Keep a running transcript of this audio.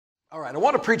All right, I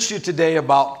want to preach to you today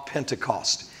about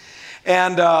Pentecost.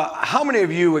 And how many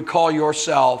of you would call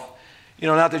yourself,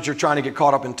 not that you're trying to get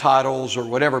caught up in titles or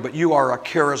whatever, but you are a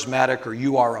charismatic or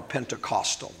you are a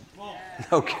Pentecostal?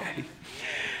 Okay.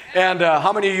 And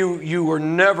how many of you were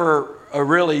never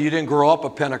you didn't grow up a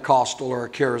Pentecostal or a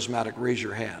charismatic? Raise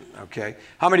your hand, okay?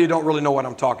 How many of you don't really know what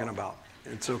I'm talking about?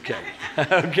 It's okay.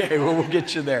 Okay, well, we'll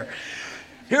get you there.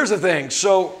 Here's the thing.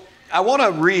 So I want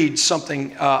to read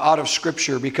something out of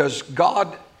Scripture because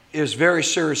God is very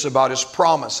serious about His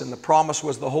promise, and the promise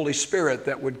was the Holy Spirit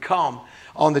that would come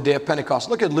on the day of Pentecost.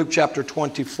 Look at Luke chapter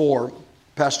 24.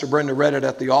 Pastor Brenda read it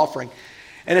at the offering.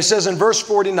 And it says in verse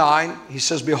 49, he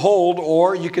says, "Behold,"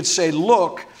 or you could say,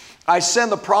 "Look, I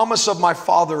send the promise of my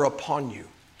Father upon you."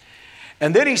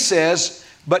 And then he says,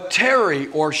 "But tarry,"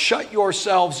 or shut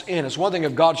yourselves in. It's one thing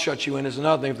if God shuts you in, it's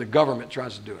another thing if the government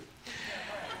tries to do it.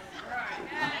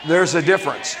 There's a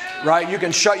difference, right? You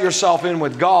can shut yourself in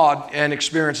with God and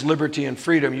experience liberty and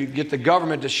freedom. You get the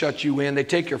government to shut you in, they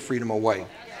take your freedom away.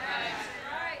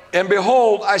 "And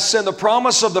behold, I send the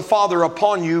promise of the Father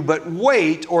upon you, but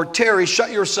wait," or tarry, shut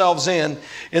yourselves in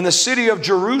the city of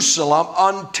Jerusalem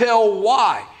until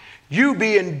why? You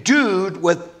be endued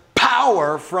with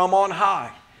power from on high.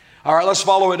 All right, let's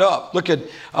follow it up. Look at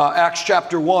Acts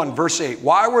chapter 1, verse 8.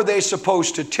 Why were they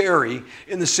supposed to tarry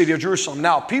in the city of Jerusalem?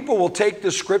 Now, people will take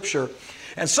this scripture,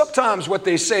 and sometimes what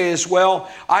they say is, well,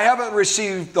 I haven't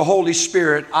received the Holy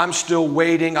Spirit. I'm still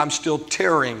waiting. I'm still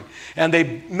tarrying. And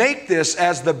they make this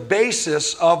as the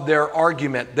basis of their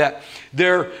argument, that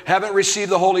they haven't received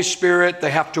the Holy Spirit.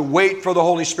 They have to wait for the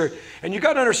Holy Spirit. And you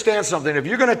got to understand something. If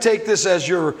you're going to take this as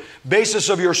your basis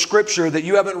of your scripture, that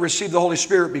you haven't received the Holy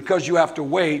Spirit because you have to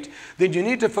wait, then you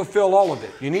need to fulfill all of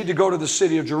it. You need to go to the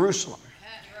city of Jerusalem.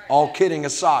 All kidding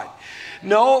aside.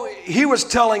 No, he was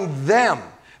telling them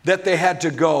that they had to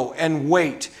go and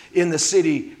wait in the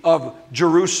city of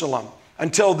Jerusalem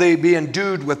until they be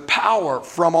endued with power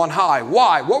from on high.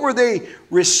 Why? What were they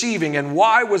receiving, and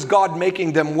why was God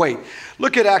making them wait?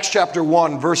 Look at Acts chapter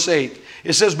 1, verse 8.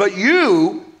 It says, "But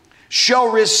you shall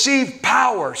receive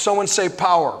power." Someone say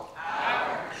power.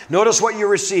 Power. Notice what you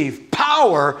receive.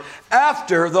 Power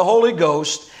after the Holy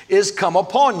Ghost is come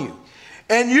upon you.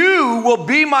 "And you will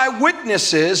be my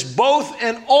witnesses both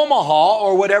in Omaha,"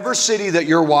 or whatever city that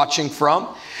you're watching from,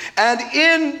 "and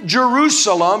in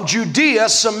Jerusalem, Judea,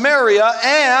 Samaria,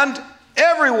 and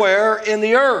everywhere in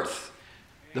the earth."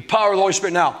 The power of the Holy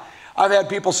Spirit. Now, I've had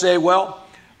people say, well,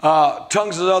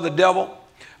 tongues is of the devil.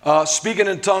 Speaking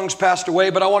in tongues passed away.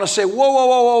 But I want to say, whoa, whoa,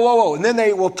 whoa, whoa, whoa, whoa. And then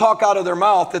they will talk out of their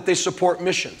mouth that they support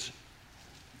missions.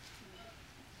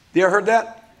 You ever heard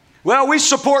that? Well, we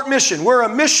support mission. We're a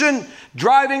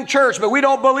mission-driving church, but we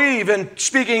don't believe in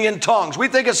speaking in tongues. We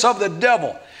think it's of the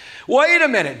devil. Wait a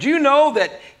minute. Do you know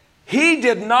that He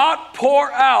did not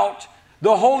pour out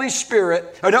the Holy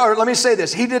Spirit? Or let me say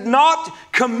this. He did not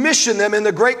commission them in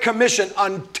the Great Commission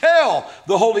until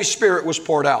the Holy Spirit was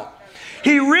poured out.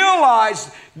 He realized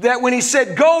that when He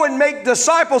said, "Go and make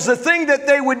disciples," the thing that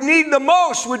they would need the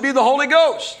most would be the Holy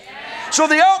Ghost. So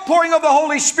the outpouring of the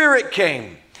Holy Spirit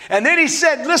came. And then He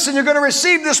said, "Listen, you're going to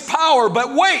receive this power,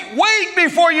 but wait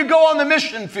before you go on the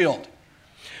mission field.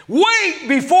 Wait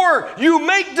before you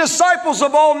make disciples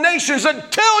of all nations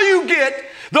until you get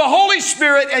the Holy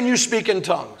Spirit and you speak in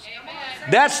tongues."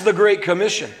 Amen. That's the Great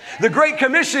Commission. The Great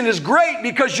Commission is great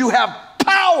because you have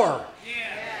power.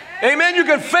 Yeah. Amen. You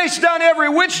can face down every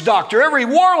witch doctor, every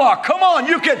warlock. Come on,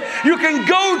 you can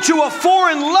go to a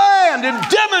foreign land and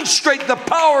demonstrate the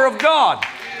power of God.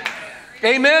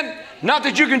 Amen. Not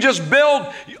that you can just build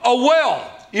a well,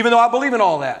 even though I believe in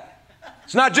all that.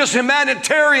 It's not just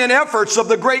humanitarian efforts of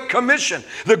the Great Commission.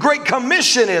 The Great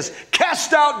Commission is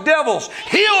cast out devils,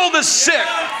 heal the sick,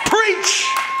 preach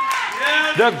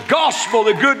the gospel,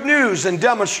 the good news, and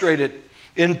demonstrate it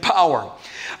in power.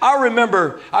 I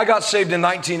remember I got saved in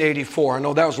 1984. I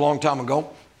know that was a long time ago.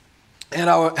 And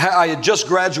I had just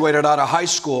graduated out of high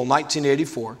school in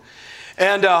 1984.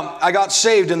 And I got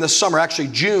saved in the summer, actually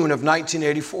June of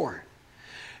 1984.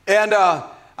 And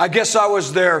I guess I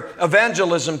was their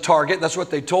evangelism target. That's what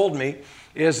they told me,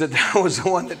 is that was the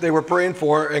one that they were praying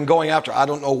for and going after. I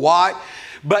don't know why,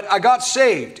 but I got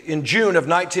saved in June of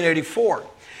 1984.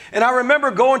 And I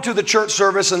remember going to the church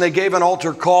service and they gave an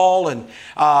altar call, and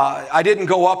I didn't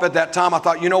go up at that time. I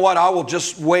thought, you know what, I will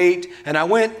just wait. And I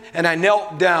went and I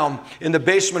knelt down in the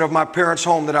basement of my parents'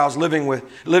 home that I was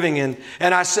living in.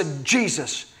 And I said,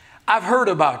 "Jesus, I've heard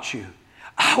about you.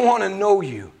 I want to know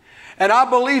you. And I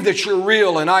believe that you're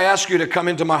real, and I ask you to come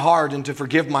into my heart and to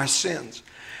forgive my sins."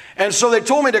 And so they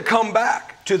told me to come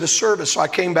back to the service. So I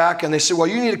came back and they said, "Well,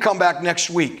 you need to come back next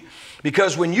week,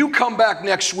 because when you come back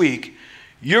next week,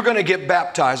 you're going to get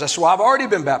baptized. I said, well, I've already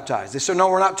been baptized. They said, no,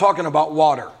 we're not talking about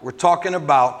water. We're talking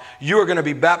about you are going to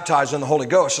be baptized in the Holy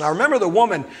Ghost. And I remember the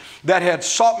woman that had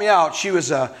sought me out. She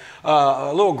was a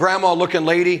little grandma-looking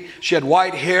lady. She had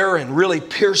white hair and really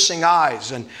piercing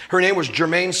eyes. And her name was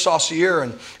Germaine Saucier.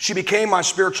 And she became my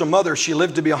spiritual mother. She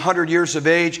lived to be 100 years of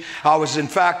age. I was, in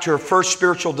fact, her first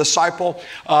spiritual disciple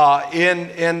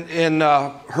in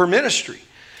her ministry.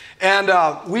 And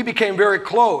we became very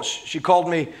close. She called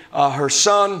me her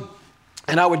son,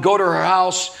 and I would go to her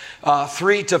house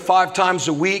 3 to 5 times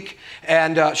a week.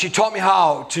 And she taught me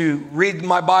how to read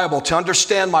my Bible, to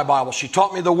understand my Bible. She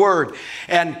taught me the Word.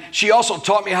 And she also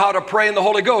taught me how to pray in the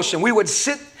Holy Ghost. And we would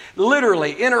sit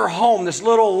literally in her home, this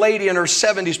little lady in her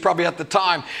 70s probably at the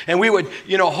time, and we would,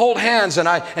 hold hands,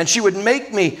 and she would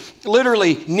make me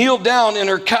literally kneel down in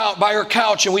her by her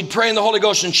couch, and we'd pray in the Holy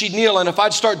Ghost, and she'd kneel, and if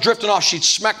I'd start drifting off, she'd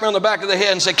smack me on the back of the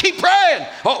head and say, keep praying.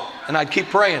 Oh, and I'd keep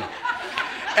praying.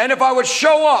 And if I would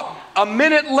show up a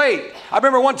minute late, I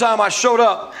remember one time I showed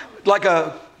up like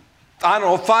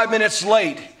 5 minutes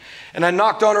late, and I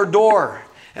knocked on her door,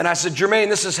 and I said, Germaine,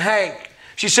 this is Hank.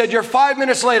 She said, you're 5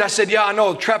 minutes late. I said, yeah, I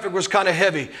know. Traffic was kind of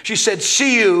heavy. She said,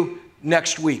 see you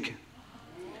next week.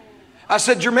 I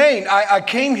said, Germaine, I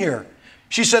came here.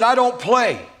 She said, I don't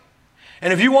play.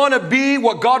 And if you want to be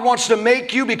what God wants to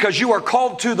make you, because you are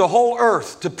called to the whole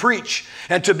earth to preach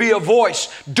and to be a voice,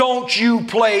 don't you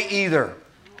play either.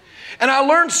 And I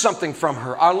learned something from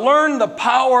her. I learned the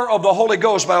power of the Holy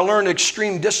Ghost, but I learned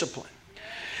extreme discipline.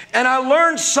 And I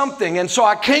learned something. And so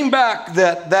I came back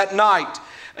that night.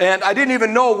 And I didn't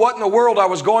even know what in the world I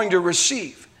was going to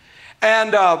receive.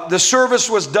 And the service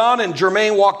was done, and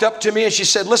Germaine walked up to me, and she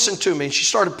said, listen to me. And she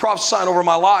started prophesying over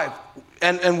my life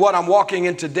and what I'm walking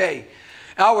in today.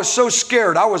 And I was so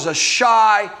scared. I was a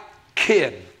shy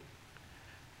kid.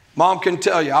 Mom can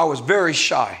tell you, I was very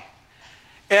shy.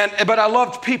 But I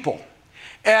loved people.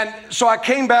 And so I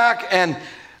came back, and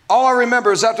all I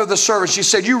remember is after the service, she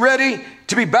said, you ready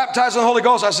to be baptized in the Holy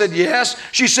Ghost? I said, yes.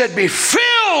 She said, be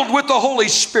filled with the Holy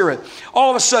Spirit. All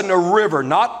of a sudden, a river,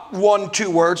 not 1-2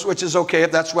 words, which is okay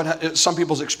if that's what some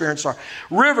people's experience are.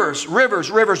 Rivers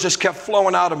just kept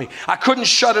flowing out of me. I couldn't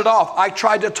shut it off. I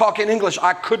tried to talk in English.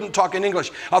 I couldn't talk in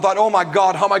English. I thought, oh my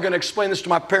God, how am I going to explain this to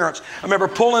my parents? I remember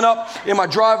pulling up in my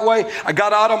driveway. I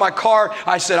got out of my car.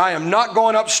 I said, I am not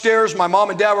going upstairs. My mom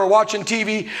and dad were watching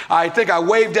TV. I think I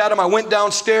waved at them. I went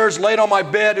downstairs, laid on my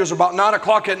bed. It was about 9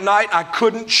 o'clock at night. I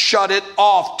couldn't shut it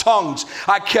off. Tongues.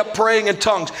 I kept praying in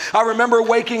tongues. I remember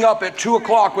waking up at 2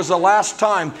 o'clock was the last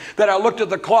time that I looked at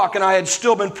the clock, and I had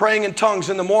still been praying in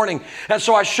tongues in the morning. And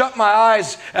so I shut my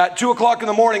eyes at 2 o'clock in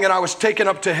the morning, and I was taken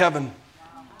up to heaven.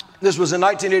 This was in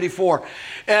 1984.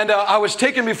 And I was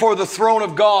taken before the throne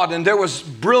of God, and there was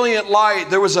brilliant light.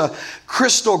 There was a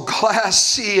crystal glass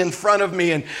sea in front of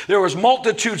me, and there was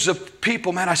multitudes of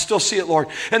people. Man, I still see it, Lord.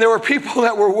 And there were people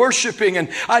that were worshiping, and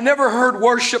I never heard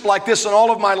worship like this in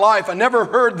all of my life. I never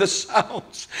heard the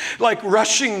sounds like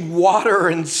rushing water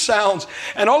and sounds.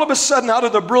 And all of a sudden, out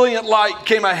of the brilliant light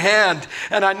came a hand,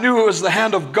 and I knew it was the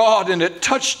hand of God, and it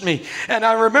touched me. And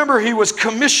I remember He was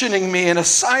commissioning me and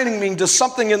assigning me to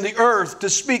something in the earth to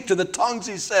speak to the tongues,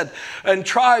 He said, and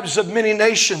tribes of many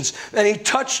nations. And He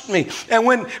touched me. And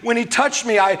when He touched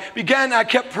me, I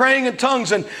kept praying in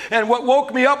tongues. And what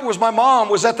woke me up was my mom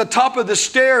was at the top of the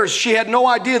stairs. She had no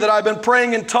idea that I'd been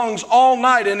praying in tongues all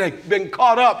night and had been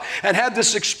caught up and had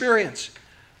this experience.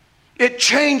 It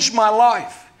changed my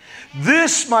life.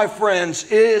 This, my friends,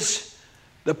 is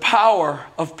the power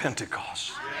of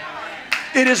Pentecost.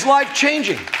 It is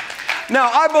life-changing. Now,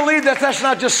 I believe that that's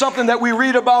not just something that we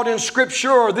read about in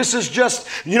Scripture, or this is just,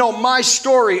 my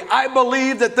story. I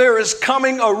believe that there is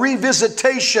coming a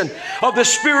revisitation of the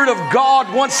Spirit of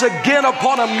God once again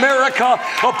upon America,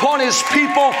 upon His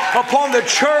people, upon the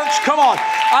church. Come on.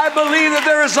 I believe that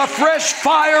there is a fresh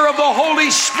fire of the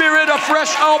Holy Spirit, a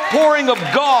fresh outpouring of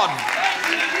God.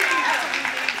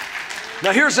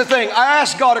 Now, here's the thing. I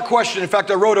asked God a question. In fact,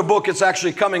 I wrote a book. It's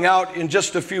actually coming out in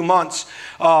just a few months.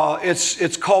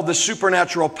 It's called The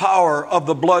Supernatural Power of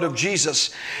the Blood of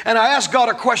Jesus. And I asked God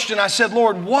a question. I said,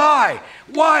 Lord, why?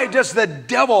 Why does the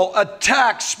devil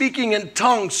attack speaking in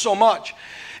tongues so much?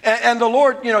 And the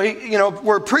Lord,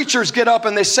 where preachers get up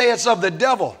and they say it's of the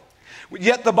devil.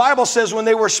 Yet the Bible says when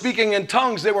they were speaking in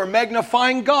tongues, they were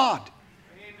magnifying God.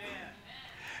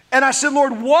 And I said,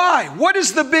 Lord, why? What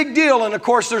is the big deal? And of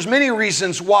course, there's many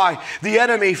reasons why the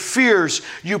enemy fears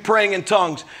you praying in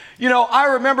tongues. You know,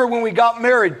 I remember when we got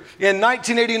married in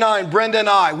 1989, Brenda and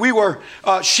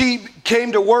I, she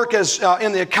came to work as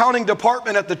in the accounting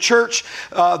department at the church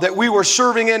that we were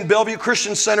serving in, Bellevue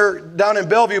Christian Center down in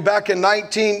Bellevue back in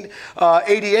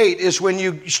 1988 is when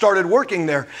you started working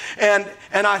there. And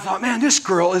I thought, man, this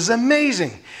girl is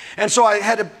amazing. And so I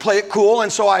had to play it cool.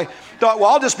 And so I thought,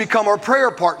 well, I'll just become her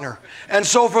prayer partner. And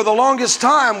so for the longest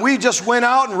time, we just went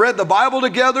out and read the Bible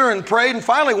together and prayed. And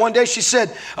finally, one day she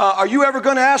said, are you ever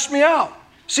going to ask me out?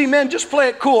 See, man, just play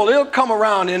it cool. It'll come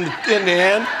around in the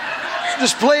end.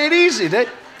 Just play it easy.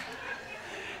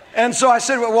 And so I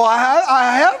said, well,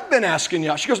 I have been asking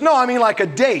you out. She goes, no, I mean like a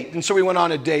date. And so we went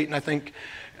on a date. And I think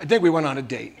we went on a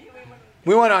date.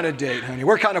 We went on a date, honey.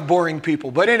 We're kind of boring people.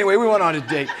 But anyway, we went on a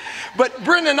date. But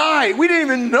Brenda and I, we didn't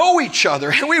even know each other.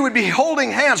 And we would be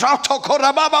holding hands. And I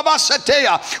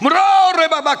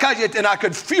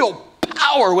could feel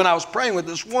power when I was praying with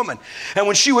this woman. And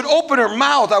when she would open her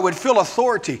mouth, I would feel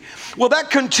authority. Well,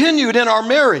 that continued in our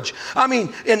marriage. I mean,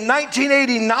 in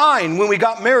 1989, when we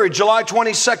got married, July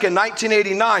 22nd,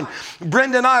 1989,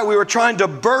 Brenda and I, we were trying to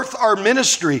birth our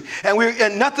ministry.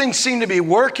 And nothing seemed to be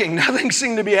working. Nothing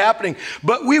seemed to be happening.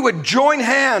 But we would join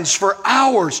hands for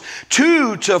hours,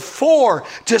 2 to 4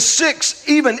 to 6,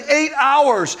 even 8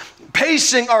 hours,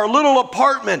 pacing our little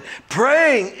apartment,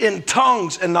 praying in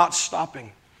tongues and not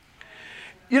stopping.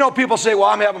 You know, people say, well,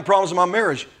 I'm having problems in my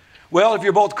marriage. Well, if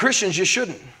you're both Christians, you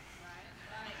shouldn't.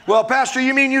 Well, Pastor,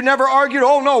 you mean you never argued?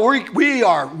 Oh, no, we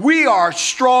are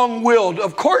strong-willed.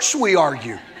 Of course we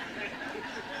argue.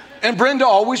 And Brenda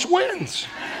always wins.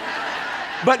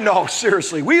 But no,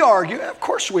 seriously, we argue. Of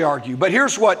course we argue. But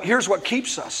here's what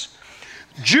keeps us.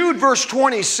 Jude verse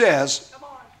 20 says,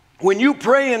 when you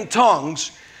pray in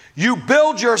tongues, you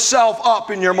build yourself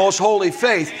up in your most holy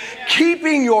faith,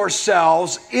 keeping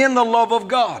yourselves in the love of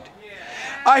God.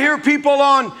 I hear people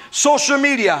on social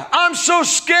media, I'm so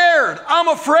scared, I'm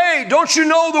afraid. Don't you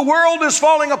know the world is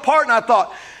falling apart? And I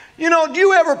thought, you know, do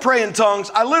you ever pray in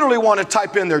tongues? I literally want to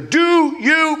type in there, do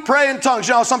you pray in tongues?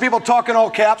 You know, some people talk in all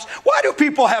caps. Why do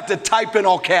people have to type in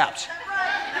all caps?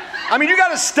 I mean, you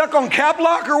got it stuck on cap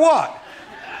lock or what?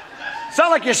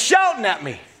 Sound like you're shouting at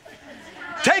me.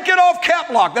 Take it off cap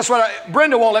lock. That's what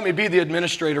Brenda won't let me be the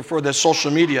administrator for the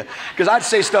social media because I'd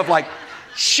say stuff like,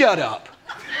 shut up.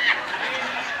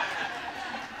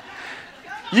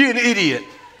 You an idiot.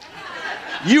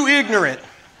 You ignorant.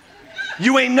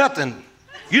 You ain't nothing.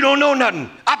 You don't know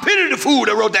nothing. I pity the fool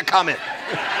that wrote that comment.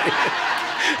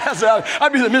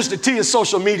 I'd be the Mr. T of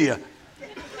social media.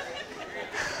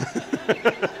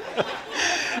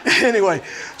 Anyway,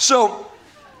 so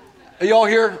are y'all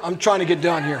here? I'm trying to get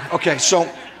done here. Okay, so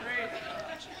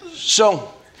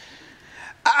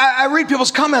I read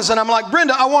people's comments and I'm like,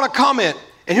 Brenda, I want to comment.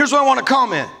 And here's what I want to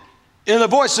comment. In the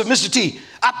voice of Mr. T,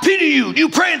 I pity you. You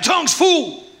pray in tongues,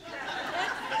 fool.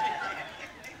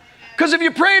 Because if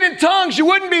you prayed in tongues, you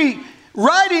wouldn't be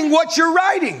writing what you're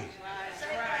writing.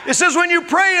 It says when you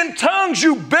pray in tongues,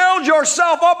 you build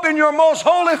yourself up in your most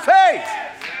holy faith.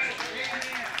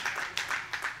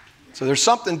 So there's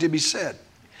something to be said.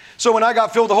 So when I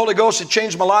got filled with the Holy Ghost, it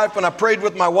changed my life. When I prayed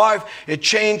with my wife, it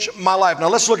changed my life. Now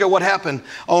let's look at what happened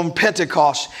on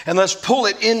Pentecost and let's pull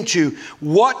it into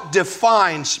what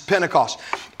defines Pentecost.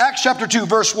 Acts chapter 2,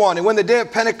 verse 1. And when the day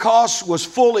of Pentecost was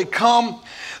fully come,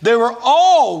 they were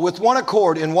all with one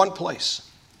accord in one place.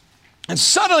 And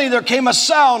suddenly there came a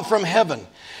sound from heaven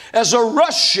as a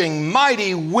rushing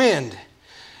mighty wind.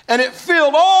 And it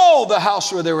filled all the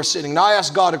house where they were sitting. Now I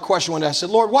asked God a question one day. I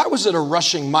said, Lord, why was it a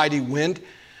rushing mighty wind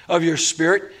of your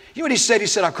spirit? You know what he said? He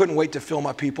said, I couldn't wait to fill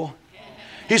my people.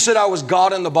 He said, I was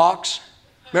God in the box.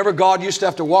 Remember, God used to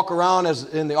have to walk around as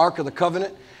in the Ark of the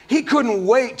Covenant. He couldn't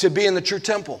wait to be in the true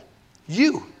temple.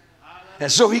 You. And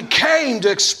so he came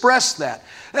to express that.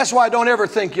 That's why I don't ever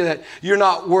think that you're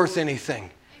not worth anything.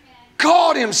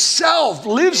 God himself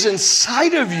lives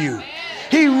inside of you.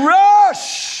 He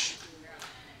rushed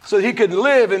so that he could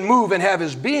live and move and have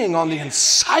his being on the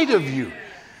inside of you.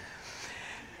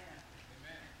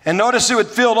 And notice it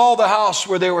filled all the house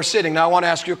where they were sitting. Now I want to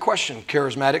ask you a question,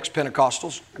 charismatics,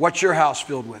 Pentecostals. What's your house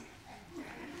filled with?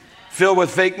 Filled with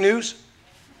fake news?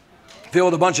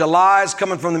 Filled with a bunch of lies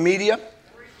coming from the media?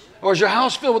 Or is your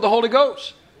house filled with the Holy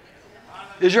Ghost?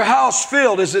 Is your house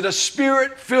filled? Is it a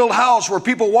spirit-filled house where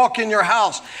people walk in your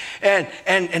house and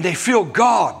they feel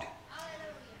God?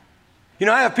 You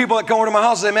know, I have people that come over to my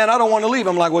house and say, man, I don't want to leave.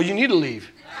 I'm like, well, you need to leave.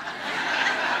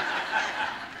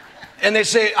 And they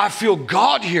say, I feel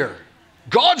God here.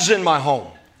 God's in my home.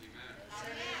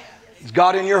 Is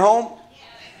God in your home?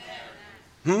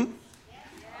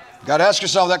 Got to ask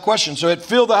yourself that question. So it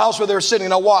filled the house where they were sitting.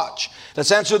 Now watch.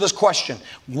 Let's answer this question.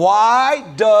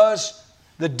 Why does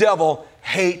the devil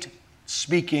hate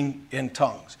speaking in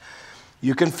tongues?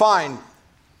 You can find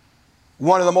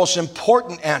one of the most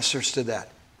important answers to that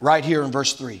right here in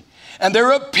verse 3. And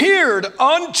there appeared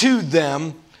unto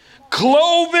them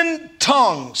cloven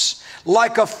tongues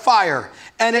like a fire,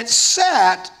 and it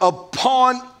sat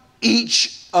upon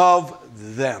each of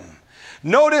them.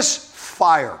 Notice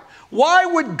fire. Why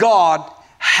would God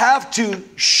have to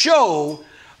show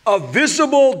a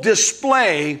visible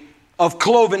display of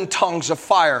cloven tongues of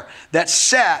fire that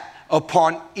sat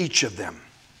upon each of them?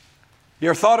 You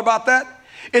ever thought about that?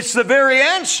 It's the very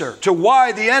answer to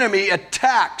why the enemy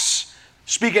attacks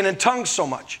speaking in tongues so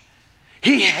much.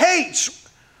 He hates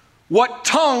what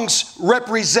tongues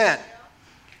represent.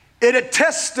 It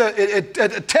attests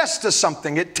to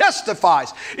something. It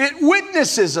testifies. It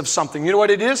witnesses of something. You know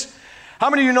what it is? How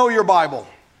many of you know your Bible?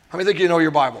 How many think you know your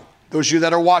Bible? Those of you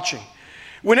that are watching.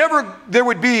 Whenever there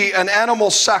would be an animal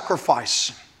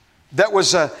sacrifice that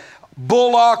was a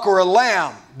bullock or a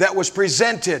lamb that was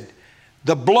presented,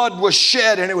 the blood was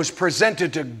shed and it was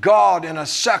presented to God in a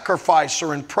sacrifice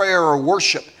or in prayer or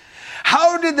worship.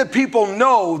 How did the people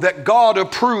know that God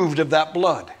approved of that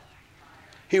blood?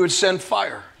 He would send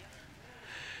fire.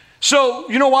 So,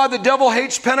 you know why the devil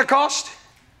hates Pentecost?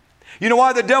 You know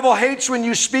why the devil hates when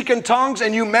you speak in tongues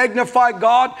and you magnify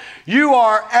God? You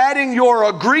are adding your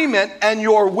agreement and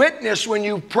your witness when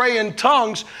you pray in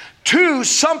tongues to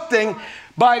something.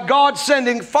 By God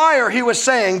sending fire, he was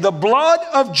saying, the blood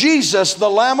of Jesus, the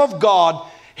Lamb of God,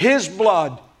 his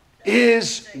blood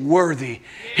is worthy.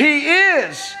 He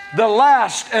is the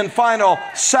last and final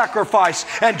sacrifice.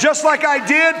 And just like I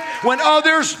did when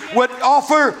others would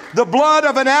offer the blood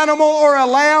of an animal or a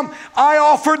lamb, I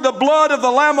offered the blood of the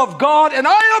Lamb of God, and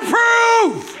I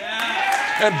approve.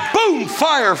 And boom,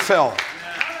 fire fell.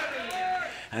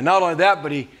 And not only that,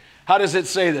 but how does it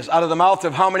say this? Out of the mouth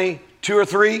of how many? 2 or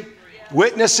 3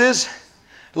 witnesses?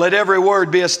 Let every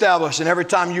word be established. And every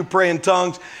time you pray in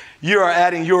tongues, you are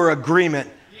adding your agreement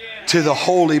to the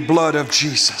holy blood of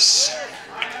Jesus.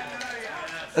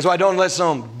 That's why don't let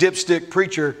some dipstick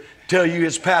preacher tell you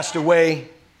it's passed away.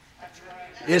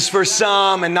 It's for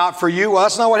some and not for you. Well,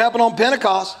 that's not what happened on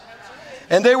Pentecost.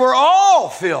 And they were all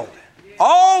filled.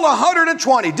 All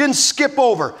 120. Didn't skip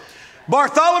over.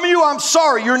 Bartholomew, I'm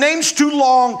sorry. Your name's too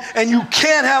long and you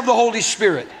can't have the Holy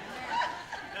Spirit.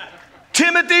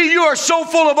 Timothy, you are so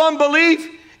full of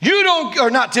unbelief. You don't,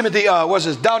 or not Timothy,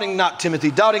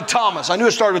 doubting Thomas. I knew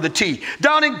it started with a T.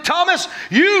 Doubting Thomas,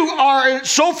 you are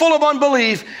so full of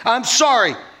unbelief. I'm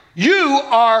sorry. You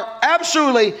are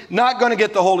absolutely not going to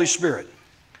get the Holy Spirit.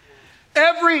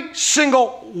 Every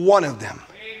single one of them,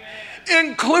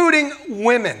 including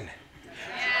women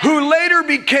who later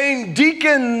became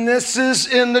deaconesses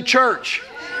in the church.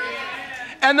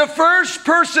 And the first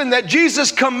person that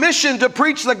Jesus commissioned to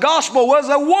preach the gospel was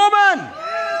a woman.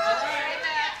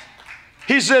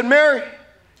 He said, Mary,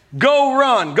 go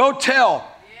run, go tell.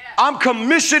 I'm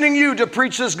commissioning you to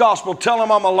preach this gospel. Tell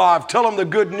them I'm alive. Tell them the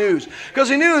good news. Because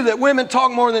he knew that women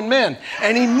talk more than men.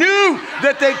 And he knew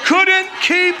that they couldn't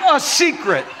keep a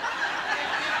secret.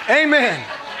 Amen.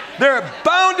 They're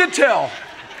bound to tell.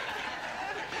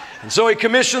 And so he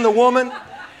commissioned the woman.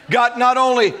 Got not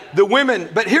only the women,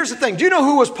 but here's the thing. Do you know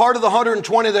who was part of the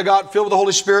 120 that got filled with the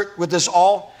Holy Spirit with this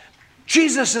all?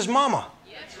 Jesus' mama.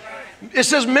 It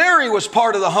says Mary was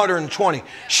part of the 120.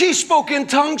 She spoke in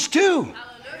tongues too.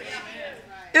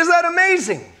 Isn't that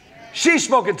amazing? She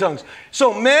spoke in tongues.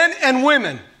 So men and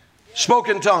women spoke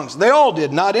in tongues. They all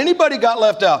did. Not anybody got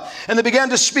left out. And they began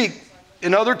to speak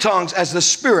in other tongues as the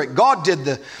Spirit. God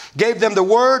gave them the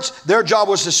words. Their job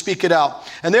was to speak it out.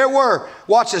 And there were,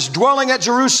 watch this, dwelling at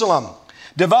Jerusalem,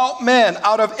 devout men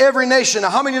out of every nation.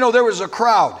 Now, how many of you know there was a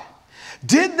crowd?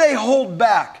 Did they hold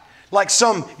back like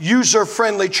some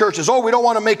user-friendly churches? Oh, we don't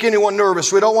want to make anyone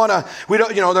nervous. There's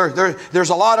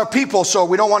a lot of people, so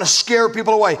we don't want to scare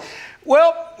people away.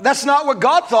 Well, that's not what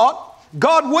God thought.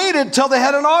 God waited till they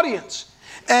had an audience.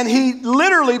 And he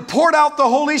literally poured out the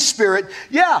Holy Spirit,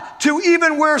 to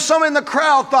even where some in the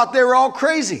crowd thought they were all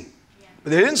crazy. But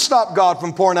they didn't stop God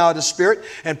from pouring out His Spirit.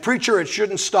 And preacher, it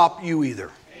shouldn't stop you either.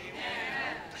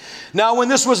 Amen. Now, when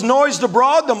this was noised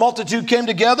abroad, the multitude came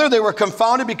together. They were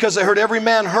confounded because they heard every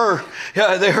man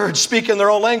they heard speak in their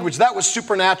own language. That was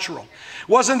supernatural. It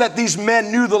wasn't that these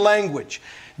men knew the language.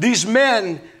 These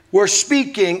men were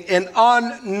speaking in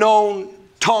unknown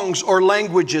tongues or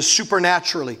languages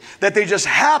supernaturally, that they just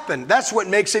happened. That's what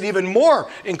makes it even more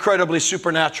incredibly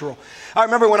supernatural. I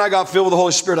remember when I got filled with the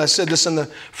Holy Spirit, I said this in the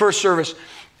first service.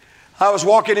 I was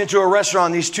walking into a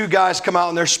restaurant. These two guys come out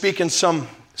and they're speaking some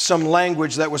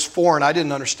language that was foreign. I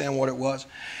didn't understand what it was.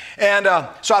 And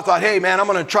so I thought, hey, man, I'm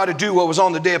going to try to do what was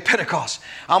on the day of Pentecost.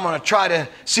 I'm going to try to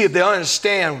see if they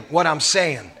understand what I'm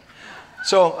saying.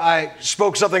 So I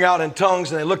spoke something out in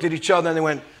tongues, and they looked at each other, and they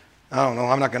went, I don't know,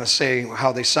 I'm not going to say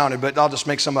how they sounded, but I'll just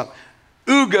make some up.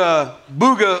 Ooga,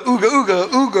 booga, ooga, ooga,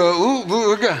 ooga,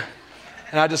 ooga, ooga.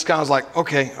 And I just kind of was like,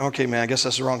 okay, man, I guess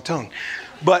that's the wrong tongue.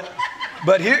 But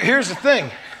here's the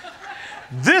thing.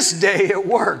 This day it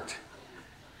worked.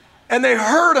 And they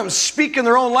heard them speak in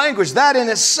their own language. That in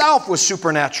itself was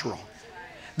supernatural.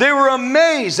 They were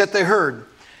amazed that they heard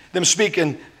them speak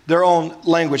in their own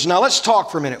language. Now let's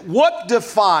talk for a minute. What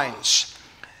defines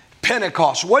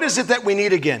Pentecost? What is it that we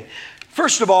need again?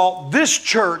 First of all, this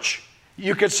church,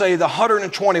 you could say the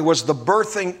 120 was the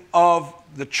birthing of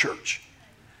the church.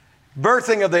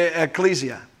 Birthing of the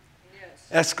ecclesia.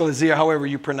 Ecclesia, however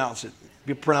you pronounce it.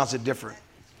 You pronounce it different.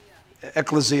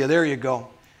 Ecclesia, there you go.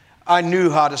 I knew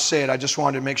how to say it. I just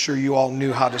wanted to make sure you all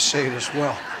knew how to say it as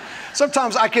well.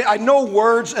 Sometimes I know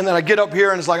words and then I get up here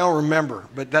and it's like I don't remember,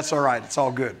 but that's all right. It's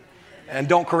all good. And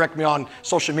don't correct me on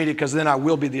social media because then I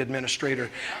will be the administrator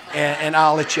and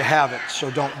I'll let you have it. So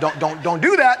don't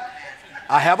do that.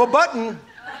 I have a button.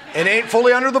 It ain't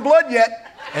fully under the blood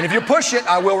yet. And if you push it,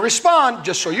 I will respond,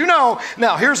 just so you know.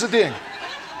 Now, here's the thing.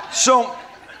 So,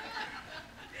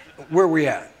 where are we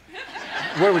at?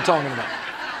 What are we talking about?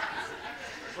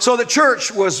 So the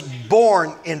church was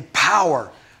born in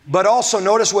power, but also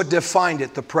notice what defined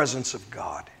it, the presence of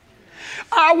God.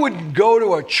 I would go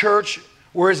to a church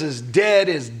where it's as dead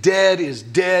as dead is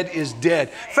dead is dead.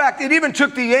 In fact, it even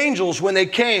took the angels when they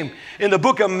came in the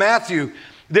book of Matthew.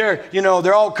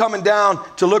 They're all coming down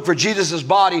to look for Jesus'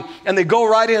 body, and they go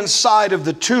right inside of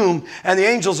the tomb, and the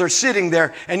angels are sitting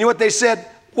there. And you know what they said?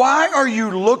 Why are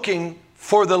you looking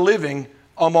for the living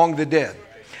among the dead?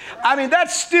 I mean,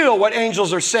 that's still what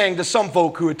angels are saying to some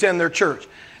folk who attend their church.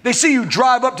 They see you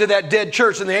drive up to that dead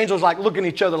church, and the angels like looking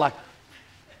at each other like,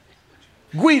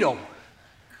 Guido.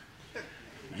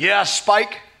 Yeah,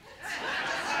 Spike.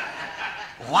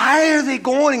 Why are they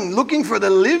going looking for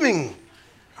the living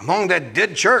among that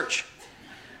dead church?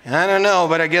 And I don't know,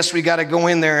 but I guess we got to go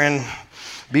in there and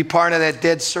be part of that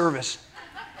dead service.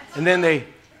 And then they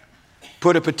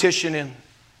put a petition in.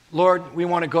 Lord, we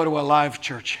want to go to a live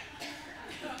church.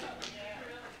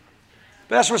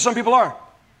 But that's where some people are.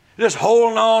 Just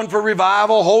holding on for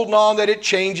revival, holding on that it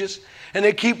changes. And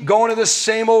they keep going to the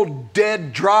same old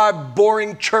dead, dry,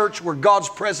 boring church where God's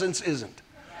presence isn't.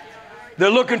 They're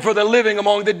looking for the living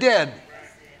among the dead.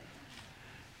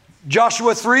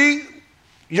 Joshua 3,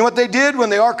 you know what they did when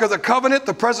the Ark of the Covenant,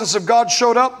 the presence of God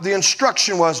showed up? The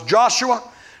instruction was, Joshua,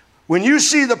 when you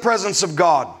see the presence of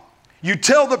God, you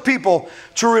tell the people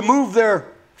to remove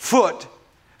their foot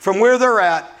from where they're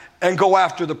at and go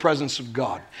after the presence of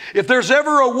God. If there's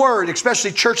ever a word,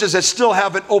 especially churches that still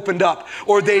haven't opened up,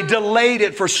 or they delayed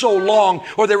it for so long,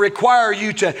 or they require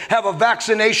you to have a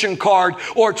vaccination card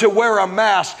or to wear a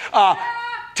mask,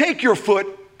 take your foot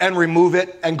and remove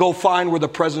it and go find where the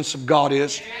presence of God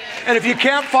is. And if you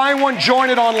can't find one, join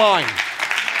it online.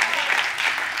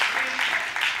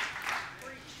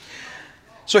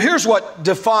 So here's what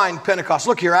defined Pentecost.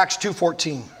 Look here, Acts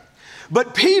 2:14.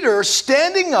 But Peter,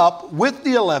 standing up with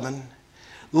the 11,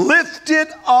 lifted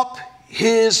up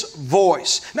his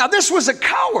voice. Now this was a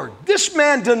coward. This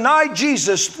man denied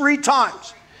Jesus 3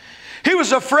 times. He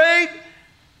was afraid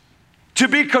to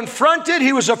be confronted.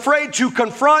 He was afraid to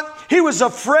confront. He was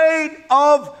afraid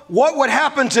of what would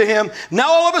happen to him. Now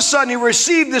all of a sudden he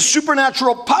received this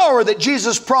supernatural power that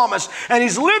Jesus promised. And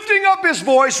he's lifting up his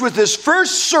voice with his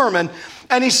first sermon.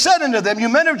 And he said unto them, you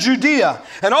men of Judea,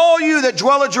 and all you that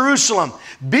dwell at Jerusalem,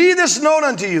 be this known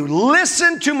unto you.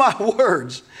 Listen to my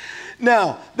words.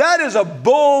 Now, that is a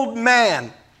bold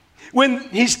man. When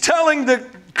he's telling the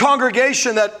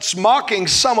congregation that's mocking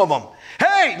some of them,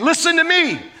 hey, listen to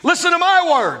me. Listen to my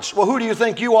words. Well, who do you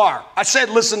think you are? I said,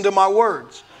 listen to my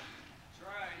words.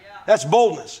 That's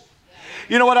boldness.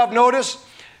 You know what I've noticed?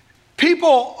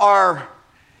 People are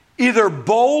either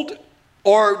bold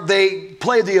or they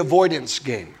play the avoidance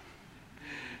game.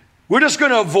 We're just going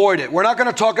to avoid it. We're not going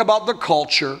to talk about the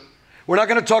culture. We're not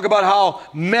going to talk about how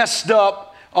messed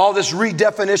up all this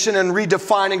redefinition and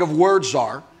redefining of words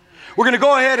are. We're going to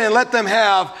go ahead and let them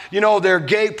have, their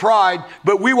gay pride,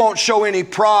 but we won't show any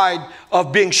pride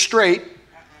of being straight.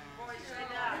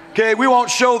 Okay, we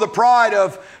won't show the pride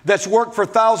that's worked for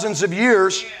thousands of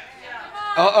years.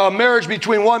 A marriage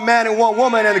between one man and one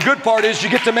woman, and the good part is you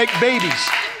get to make babies.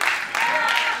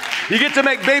 You get to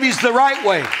make babies the right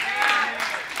way,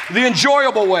 the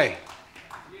enjoyable way,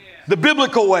 the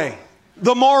biblical way,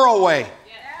 the moral way.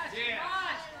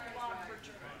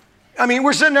 I mean,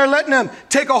 we're sitting there letting them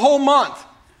take a whole month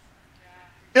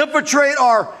infiltrate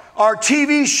our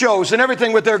TV shows and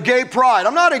everything with their gay pride.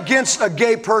 I'm not against a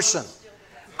gay person.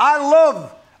 I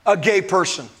love a gay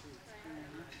person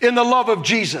in the love of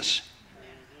Jesus.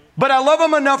 But I love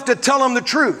them enough to tell them the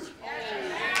truth.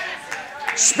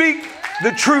 Speak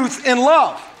the truth in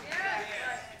love.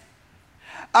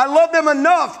 I love them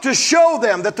enough to show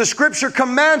them that the Scripture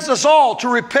commands us all to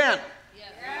repent.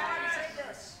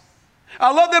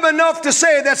 I love them enough to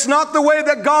say that's not the way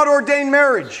that God ordained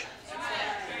marriage.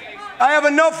 I have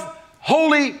enough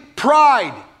holy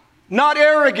pride, not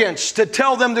arrogance, to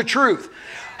tell them the truth.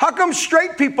 How come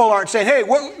straight people aren't saying, hey,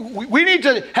 we need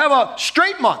to have a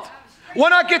straight month? Why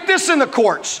not get this in the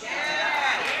courts?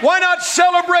 Why not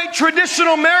celebrate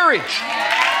traditional marriage?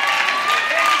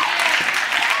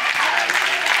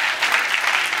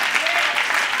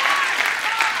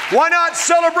 Why not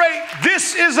celebrate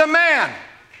This Is a Man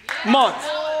month?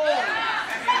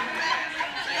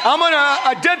 I'm going to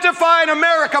identify in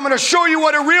America. I'm going to show you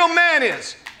what a real man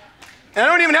is. And I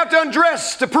don't even have to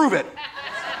undress to prove it.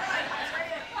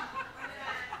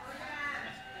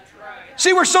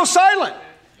 See, we're so silent.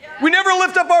 We never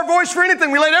lift up our voice for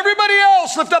anything. We let everybody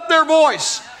else lift up their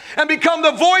voice and become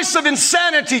the voice of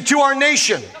insanity to our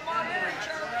nation.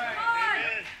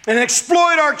 And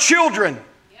exploit our children.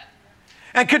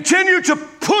 And continue to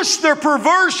push their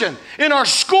perversion in our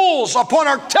schools, upon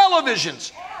our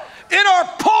televisions, in our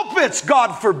pulpits,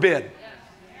 God forbid.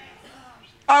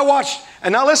 I watched,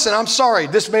 and now listen, I'm sorry,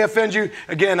 this may offend you.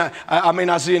 Again, I may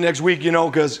not see you next week,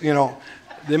 because,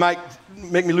 they might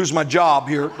make me lose my job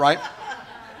here, right?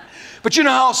 But you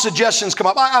know how suggestions come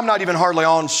up. I'm not even hardly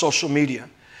on social media.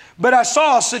 But I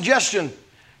saw a suggestion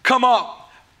come up,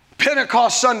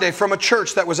 Pentecost Sunday, from a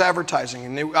church that was advertising.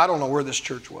 And I don't know where this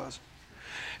church was.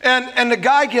 And the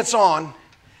guy gets on,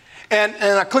 and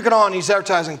I click it on, he's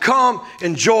advertising, come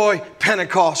enjoy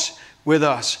Pentecost with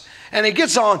us. And he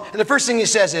gets on, and the first thing he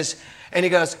says is, and he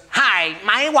goes, hi,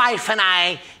 my wife and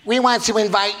I, we want to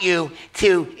invite you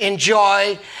to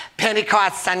enjoy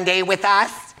Pentecost Sunday with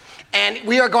us. And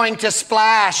we are going to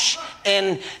splash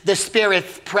in the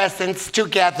Spirit's presence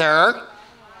together.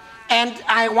 And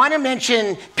I want to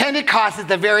mention Pentecost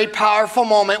is a very powerful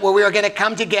moment where we are going to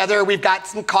come together. We've got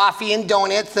some coffee and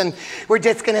donuts, and we're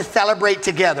just going to celebrate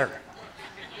together.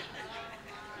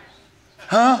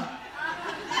 Huh?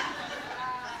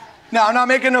 Now, I'm not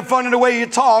making fun of the way you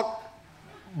talk,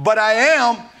 but I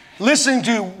am listening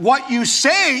to what you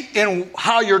say and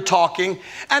how you're talking,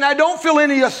 and I don't feel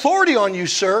any authority on you,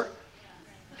 sir.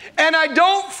 And I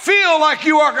don't feel like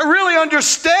you are really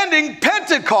understanding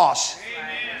Pentecost.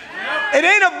 It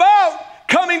ain't about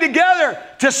coming together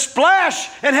to splash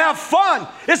and have fun.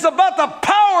 It's about the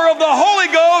power of the Holy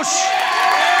Ghost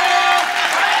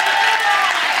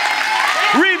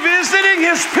revisiting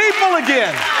His people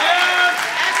again.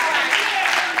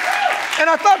 And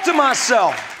I thought to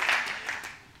myself,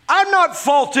 I'm not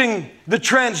faulting the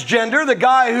transgender, the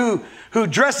guy who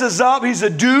dresses up. He's a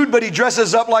dude, but he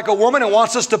dresses up like a woman and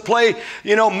wants us to play,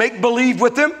 make-believe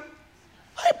with him.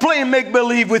 I ain't playing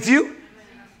make-believe with you.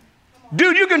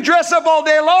 Dude, you can dress up all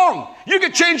day long. You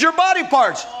can change your body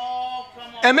parts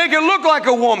and make it look like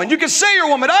a woman. You can say you're a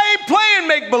woman. I ain't playing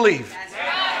make-believe.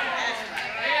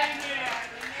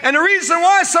 And the reason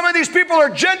why some of these people are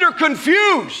gender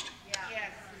confused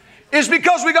is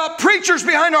because we got preachers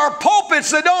behind our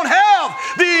pulpits that don't have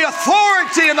the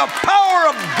authority and the power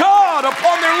of God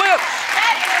upon their lips.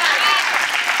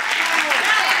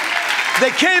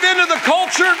 They cave into the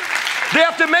culture. They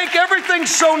have to make everything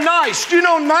so nice.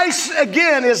 Nice,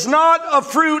 again, is not a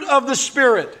fruit of the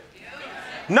Spirit.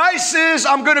 Nice is,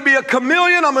 I'm going to be a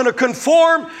chameleon. I'm going to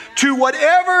conform to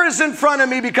whatever is in front of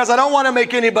me because I don't want to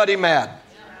make anybody mad.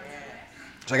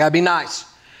 So I got to be nice.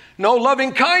 No,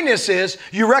 loving kindness is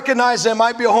you recognize they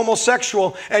might be a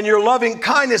homosexual, and your loving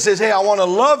kindness is, hey, I want to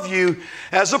love you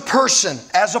as a person.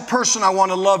 As a person, I want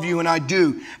to love you, and I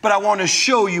do. But I want to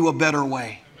show you a better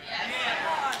way.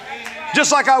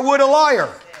 Just like I would a liar.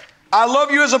 I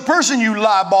love you as a person, you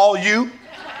lieball, you.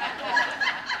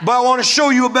 But I want to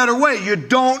show you a better way. You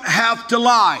don't have to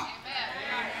lie.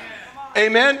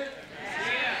 Amen?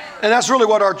 And that's really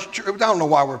what I don't know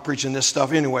why we're preaching this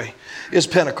stuff anyway. It's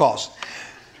Pentecost.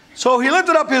 So he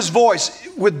lifted up his voice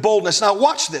with boldness. Now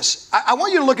watch this. I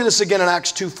want you to look at this again in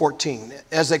Acts 2:14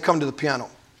 as they come to the piano.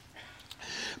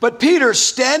 But Peter,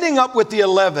 standing up with the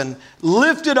 11,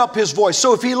 lifted up his voice.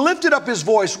 So if he lifted up his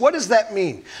voice, what does that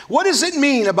mean? What does it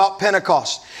mean about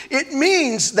Pentecost? It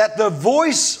means that the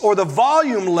voice or the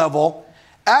volume level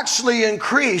actually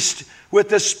increased with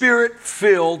the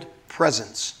Spirit-filled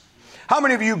presence. How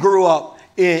many of you grew up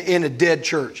in a dead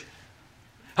church?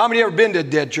 How many ever been to a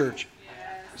dead church?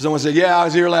 Someone said, yeah, I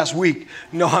was here last week.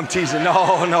 No, I'm teasing.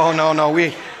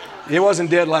 No. It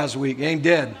wasn't dead last week. It ain't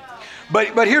dead.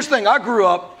 But here's the thing. I grew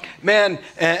up, man,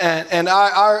 and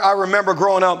I remember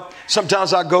growing up,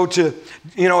 sometimes I'd go to,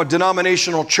 a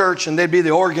denominational church and they'd be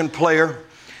the organ player.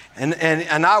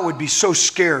 And I would be so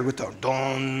scared with the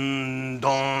don,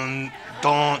 don,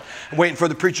 don, waiting for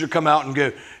the preacher to come out and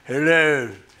go,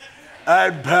 hello,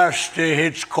 I'm Pastor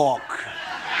Hitchcock.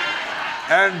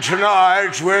 And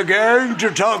tonight we're going to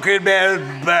talk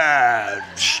about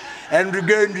birds. And we're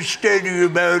going to study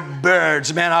about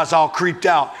birds. Man, I was all creeped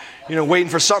out, waiting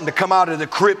for something to come out of the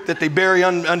crypt that they bury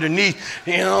underneath,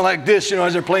 like this,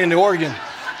 as they're playing the organ.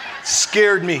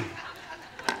 Scared me.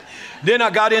 Then I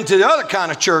got into the other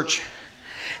kind of church.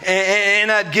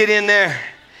 And I'd get in there.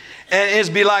 And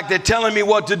it'd be like they're telling me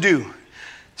what to do.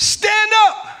 Stand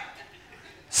up.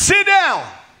 Sit down.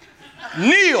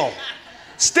 Kneel.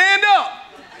 Stand up.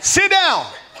 Sit down,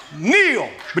 kneel,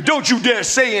 but don't you dare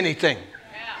say anything.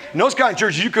 In those kind of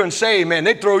churches, you couldn't say amen.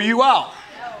 They'd throw you out.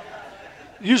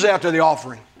 Usually after the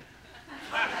offering.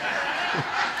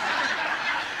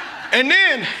 And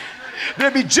then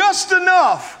there'd be just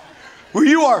enough where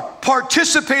you are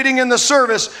participating in the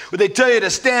service where they tell you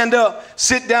to stand up,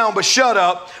 sit down, but shut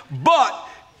up. But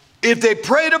if they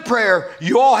prayed a prayer,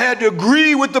 you all had to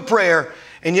agree with the prayer,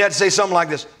 and you had to say something like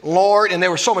this, Lord, and there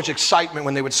was so much excitement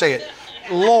when they would say it.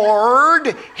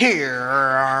 Lord, hear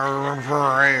our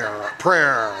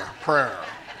prayer.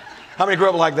 How many grew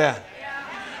up like that?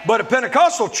 But a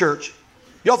Pentecostal church,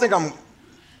 y'all think I'm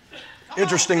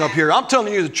interesting up here. I'm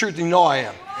telling you the truth, you know I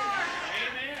am.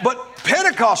 But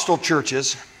Pentecostal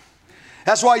churches,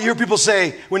 that's why you hear people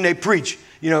say when they preach,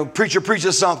 preacher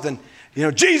preaches something,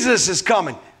 Jesus is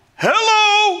coming.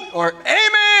 Hello, or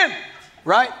amen,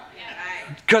 right?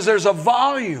 Because there's a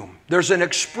volume, there's an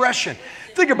expression.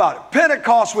 Think about it.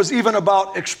 Pentecost was even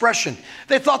about expression.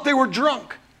 They thought they were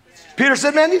drunk. Peter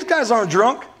said, man, these guys aren't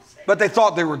drunk. But they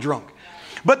thought they were drunk.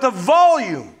 But the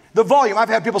volume, I've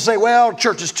had people say, well,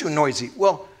 church is too noisy.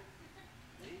 Well,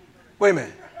 wait a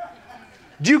minute.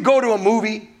 Do you go to a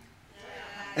movie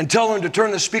and tell them to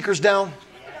turn the speakers down?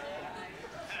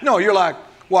 No, you're like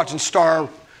watching Star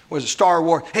Wars.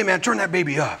 Hey, man, turn that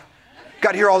baby up.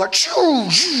 Got to hear all that.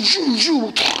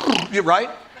 Right?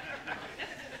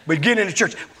 But get into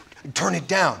church, turn it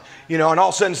down. And all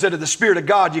of a sudden, instead of the Spirit of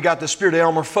God, you got the Spirit of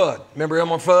Elmer Fudd. Remember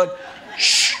Elmer Fudd?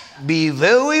 Shh, be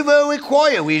very, very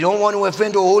quiet. We don't want to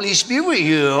offend the Holy Spirit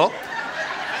here.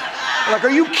 Like,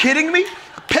 are you kidding me?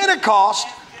 Pentecost,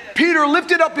 Peter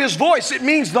lifted up his voice. It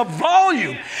means the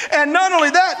volume. And not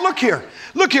only that, look here.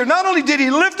 Not only did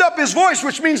he lift up his voice,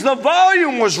 which means the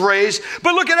volume was raised,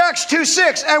 but look at Acts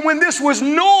 2:6. And when this was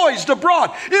noised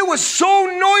abroad, it was so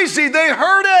noisy they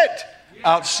heard it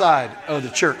outside of the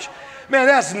church. Man,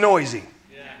 that's noisy.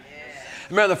 I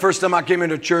remember the first time I came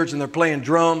into church and they're playing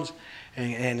drums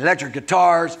and electric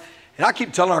guitars. And I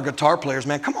keep telling our guitar players,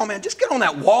 man, come on, man, just get on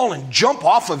that wall and jump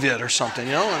off of it or something,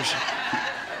 But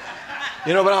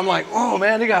I'm like, oh,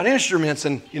 man, they got instruments.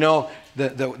 And,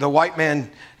 the white man,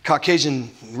 Caucasian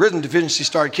rhythm deficiency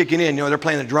started kicking in. They're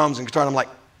playing the drums and guitar. And I'm like,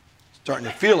 starting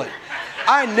to feel it.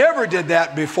 I never did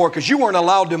that before because you weren't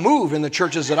allowed to move in the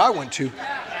churches that I went to.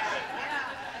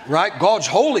 Right? God's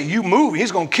holy. You move,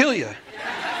 He's going to kill you.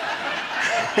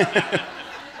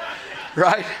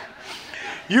 Right?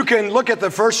 You can look at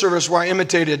the first service where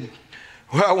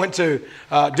I went to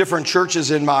different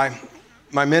churches in my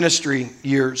ministry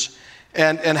years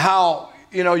and how,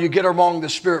 you get among the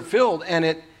Spirit-filled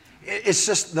and it's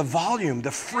just the volume,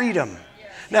 the freedom.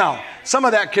 Now, some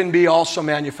of that can be also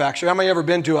manufactured. How many ever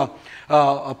been to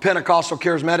a Pentecostal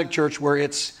charismatic church where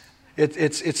it's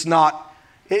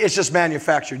just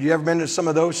manufactured? You ever been to some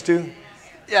of those too?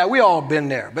 Yeah, we all been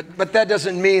there. But that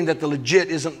doesn't mean that the legit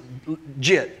isn't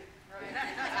legit.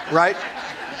 Right?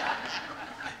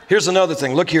 Here's another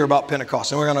thing. Look here about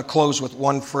Pentecost. And we're going to close with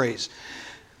one phrase.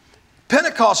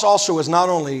 Pentecost also is not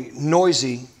only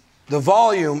noisy, the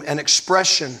volume and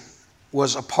expression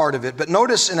was a part of it. But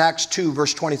notice in Acts 2,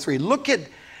 verse 23, look at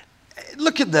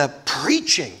the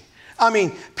preaching. I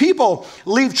mean, people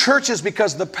leave churches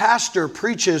because the pastor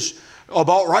preaches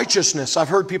about righteousness. I've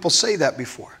heard people say that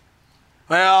before.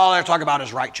 Well, they're talking about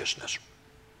his righteousness,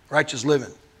 righteous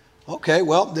living. Okay,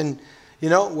 well, then,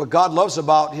 what God loves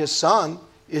about His Son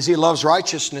is He loves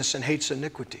righteousness and hates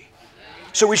iniquity.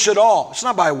 So we should all, it's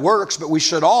not by works, but we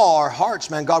should all, our hearts,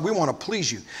 man, God, we want to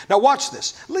please you. Now watch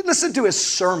this. Listen to His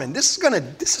sermon. This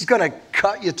is gonna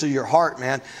cut you to your heart,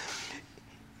 man.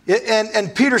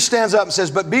 And Peter stands up and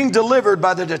says, but being delivered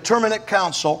by the determinate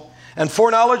counsel and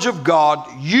foreknowledge of God,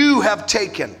 you have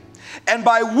taken, and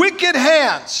by wicked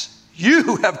hands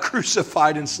you have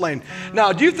crucified and slain.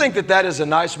 Now, do you think that that is a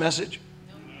nice message?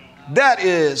 That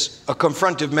is a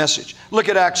confrontive message. Look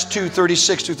at Acts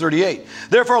 2:36-38.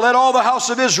 Therefore, let all the house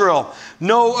of Israel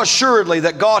know assuredly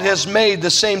that God has made the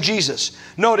same Jesus.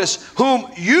 Notice,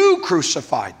 whom you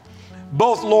crucified,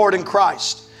 both Lord and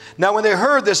Christ. Now, when they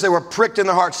heard this, they were pricked in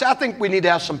their hearts. See, I think we need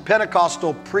to have some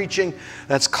Pentecostal preaching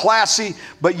that's classy,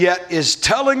 but yet is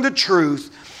telling the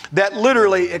truth, that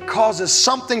literally it causes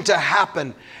something to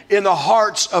happen in the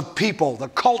hearts of people, the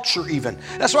culture even.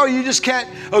 That's why you just can't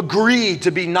agree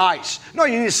to be nice. No,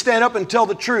 you need to stand up and tell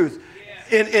the truth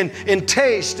in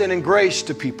taste and in grace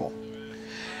to people.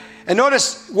 And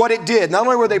notice what it did. Not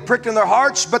only were they pricked in their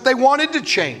hearts, but they wanted to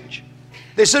change.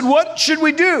 They said, what should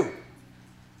we do?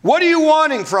 What are you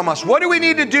wanting from us? What do we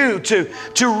need to do to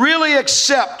really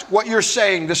accept what you're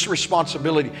saying, this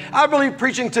responsibility? I believe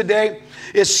preaching today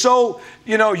is so,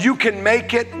 you can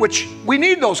make it, which we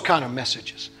need those kind of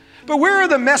messages. But where are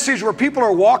the messages where people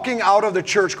are walking out of the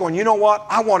church going, you know what?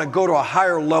 I want to go to a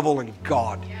higher level in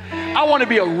God. I want to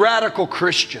be a radical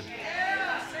Christian.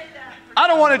 I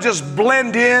don't want to just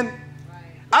blend in.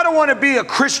 I don't want to be a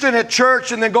Christian at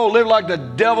church and then go live like the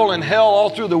devil in hell all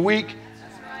through the week.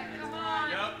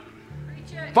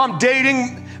 If I'm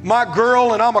dating my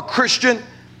girl and I'm a Christian,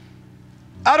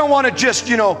 I don't want to just,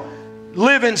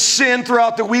 live in sin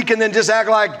throughout the week and then just act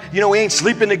like, we ain't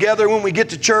sleeping together when we get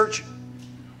to church.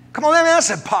 Come on, man, that's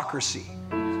hypocrisy.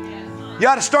 You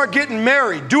got to start getting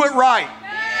married. Do it right.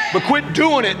 But quit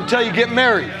doing it until you get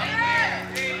married.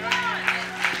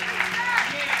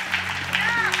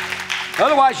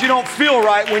 Otherwise, you don't feel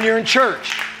right when you're in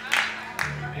church.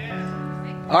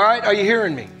 All right? Are you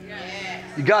hearing me?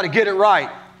 You got to get it right.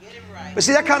 But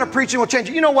see, that kind of preaching will change.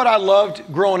 You know what I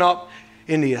loved growing up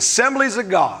in the Assemblies of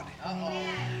God?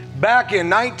 Back in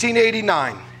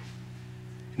 1989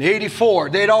 and 84,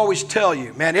 they'd always tell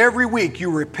you, man, every week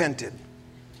you repented.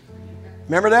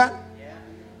 Remember that?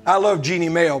 I love Jeannie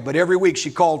Mayo, but every week she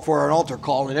called for an altar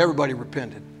call and everybody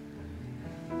repented.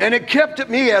 And it kept at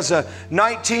me as a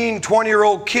 19,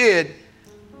 20-year-old kid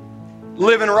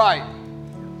living right.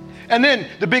 And then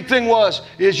the big thing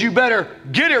is you better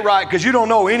get it right because you don't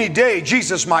know any day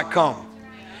Jesus might come.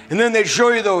 And then they'd show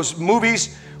you those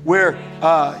movies where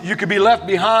you could be left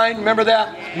behind. Remember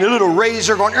that? And the little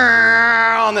razor going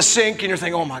on the sink and you're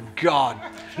thinking, oh my God.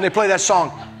 And they play that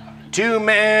song. 2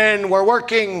 men were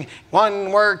working,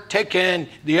 one were taken,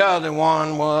 the other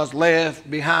one was left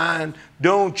behind.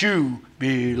 Don't you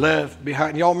be left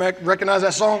behind. Y'all recognize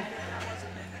that song?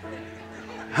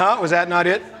 Huh? Was that not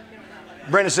it?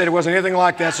 Brenda said it wasn't anything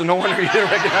like that, so no wonder you didn't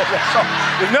recognize that song.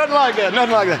 There's nothing like that,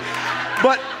 nothing like that.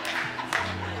 But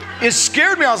it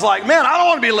scared me. I was like, man, I don't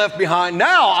want to be left behind.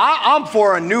 Now I'm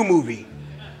for a new movie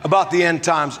about the end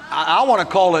times. I want to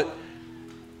call it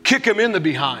Kick 'Em in the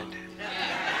Behind.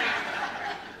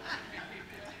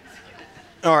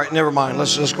 All right, never mind.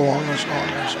 Let's go on. Let's go on.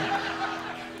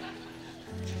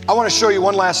 I want to show you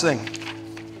one last thing.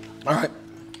 All right.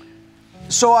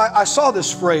 So I saw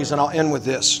this phrase, and I'll end with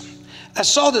this. I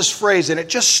saw this phrase, and it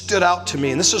just stood out to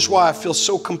me. And this is why I feel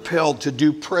so compelled to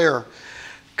do prayer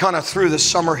kind of through the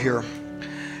summer here.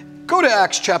 Go to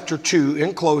Acts chapter 2,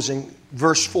 in closing,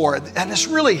 verse 4. And this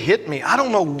really hit me. I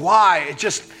don't know why.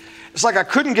 It's like I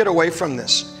couldn't get away from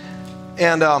this.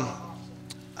 And I'm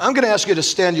going to ask you to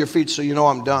stand to your feet so you know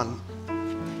I'm done.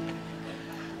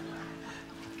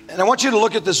 And I want you to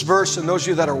look at this verse, and those of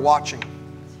you that are watching.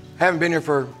 I haven't been here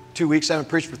for 2 weeks. I haven't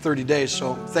preached for 30 days,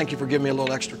 so thank you for giving me a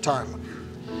little extra time.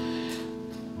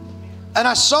 And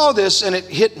I saw this, and it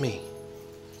hit me.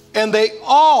 And they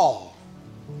all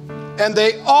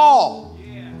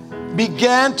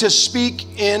began to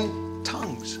speak in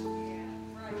tongues.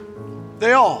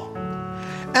 They all.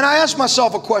 And I asked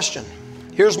myself a question.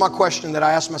 Here's my question that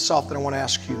I asked myself that I want to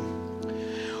ask you.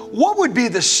 What would be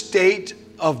the state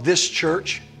of this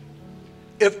church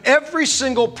if every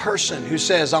single person who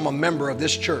says, I'm a member of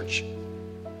this church,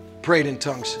 prayed in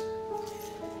tongues?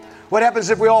 What happens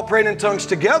if we all prayed in tongues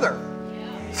together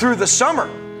through the summer?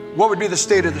 What would be the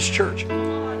state of this church?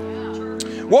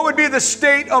 What would be the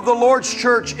state of the Lord's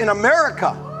church in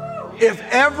America if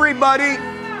everybody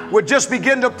would just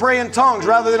begin to pray in tongues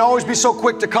rather than always be so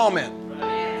quick to comment?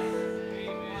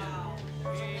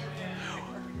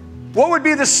 What would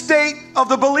be the state of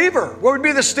the believer? What would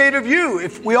be the state of you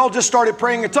if we all just started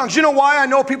praying in tongues? You know why I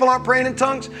know people aren't praying in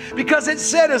tongues? Because it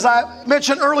said, as I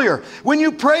mentioned earlier, when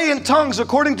you pray in tongues,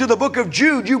 according to the book of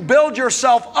Jude, you build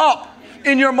yourself up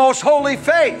in your most holy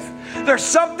faith. There's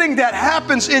something that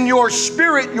happens in your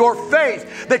spirit, your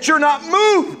faith, that you're not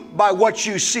moved by what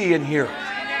you see and hear.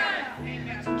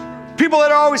 People that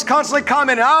are always constantly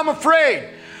commenting, I'm afraid.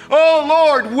 Oh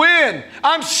Lord, when?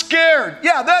 I'm scared.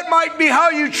 Yeah, that might be how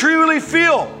you truly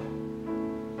feel.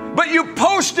 But you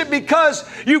post it because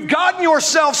you've gotten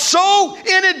yourself so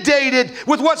inundated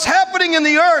with what's happening in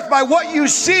the earth by what you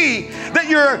see that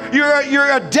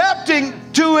you're adapting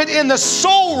to it in the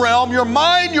soul realm, your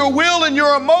mind, your will, and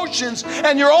your emotions,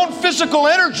 and your own physical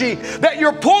energy, that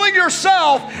you're pulling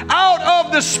yourself out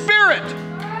of the Spirit.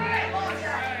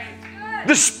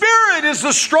 The Spirit is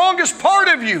the strongest part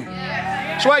of you.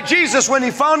 That's why Jesus, when He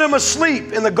found him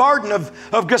asleep in the Garden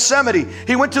of Gethsemane,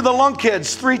 He went to the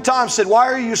lunkheads 3 times, said, why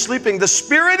are you sleeping? The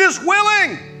Spirit is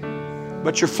willing,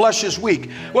 but your flesh is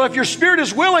weak. Well, if your spirit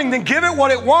is willing, then give it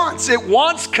what it wants. It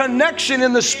wants connection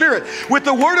in the Spirit with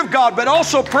the Word of God, but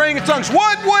also praying in tongues.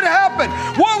 What would happen?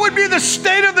 What would be the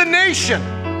state of the nation?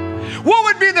 What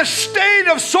would be the state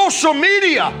of social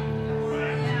media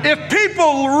if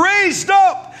people raised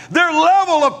up their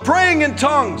level of praying in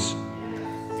tongues?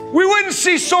 We wouldn't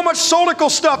see so much solical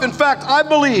stuff. In fact, I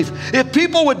believe if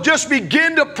people would just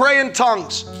begin to pray in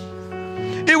tongues,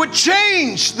 it would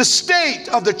change the state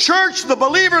of the church, the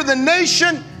believer, the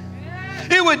nation.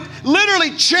 It would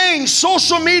literally change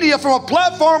social media from a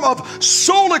platform of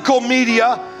solical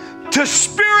media to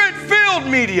Spirit-filled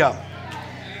media.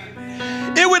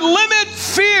 It would limit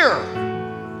fear.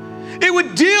 It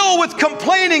would deal with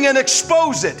complaining and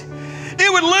expose it. It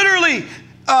would literally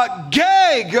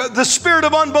gag the spirit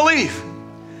of unbelief.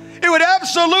 It would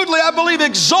absolutely, I believe,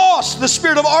 exhaust the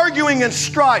spirit of arguing and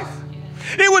strife.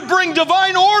 It would bring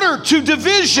divine order to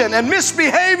division and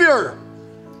misbehavior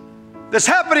that's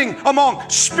happening among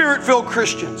Spirit-filled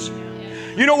Christians.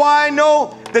 You know why I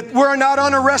know that we're not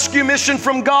on a rescue mission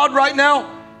from God right now?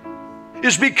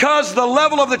 Is because the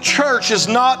level of the church is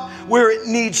not where it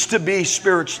needs to be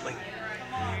spiritually.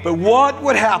 But what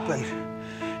would happen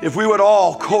if we would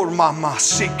all come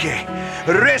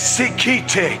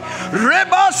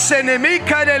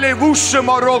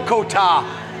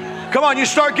on, you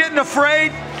start getting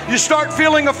afraid. You start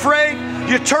feeling afraid.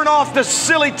 You turn off the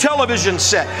silly television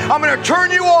set. I'm going to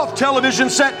turn you off, television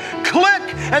set.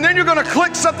 Click, and then you're going to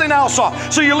click something else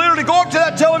off. So you literally go up to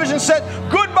that television set.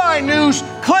 Goodbye news.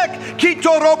 Click.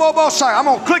 Kito robobosa. I'm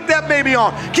going to click that baby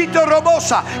on. Kito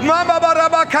robosa. Mama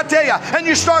barabakateya. And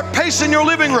you start pacing your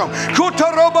living room.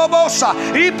 Kuto robobosa.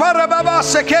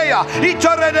 Iparababasekeya.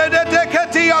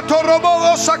 Itarededeketia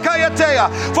torobobosa kayateya.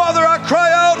 Father, I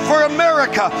cry out for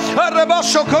America.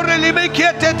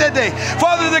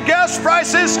 Father, the gas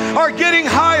prices are getting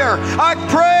higher. I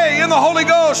pray in the Holy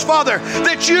Ghost, Father,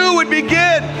 that you would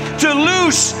begin to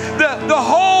loose the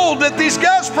hold that these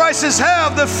gas prices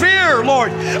have, the fear,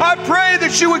 Lord. I pray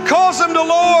that you would cause them to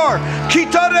lower.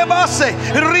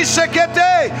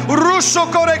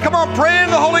 Come on, pray in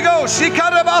the Holy Ghost.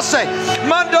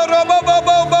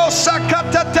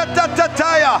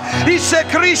 Ise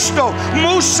Cristo,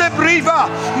 Muse Briva,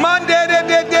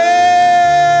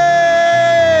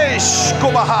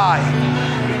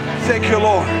 Thank you,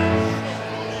 Lord.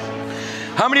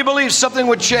 How many believe something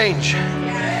would change?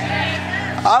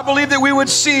 I believe that we would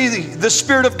see the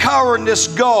spirit of cowardice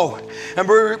go and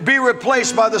be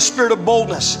replaced by the spirit of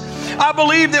boldness. I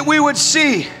believe that we would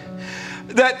see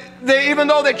that even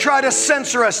though they try to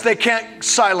censor us, they can't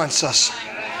silence us.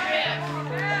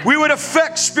 We would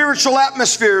affect spiritual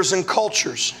atmospheres and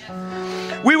cultures.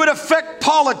 We would affect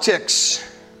politics.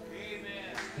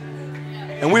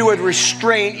 And we would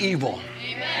restrain evil.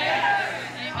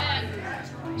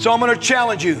 So I'm going to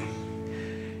challenge you.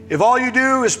 If all you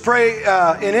do is pray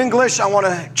in English, I want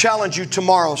to challenge you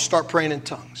tomorrow. Start praying in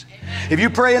tongues. If you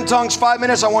pray in tongues 5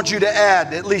 minutes, I want you to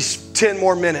add at least 10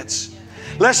 more minutes.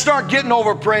 Let's start getting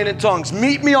over praying in tongues.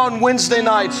 Meet me on Wednesday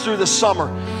nights through the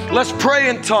summer. Let's pray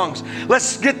in tongues.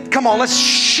 Let's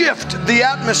shift the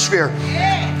atmosphere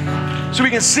so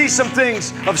we can see some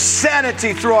things of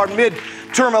sanity through our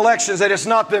midterm elections, that it's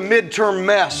not the midterm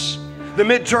mess, the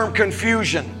midterm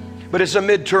confusion, but it's a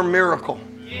midterm miracle.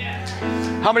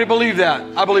 How many believe that?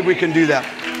 I believe we can do that.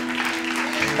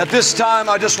 At this time,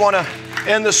 I just want to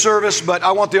end the service, but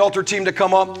I want the altar team to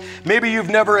come up. Maybe you've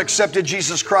never accepted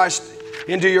Jesus Christ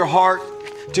into your heart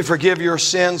to forgive your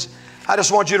sins. I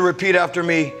just want you to repeat after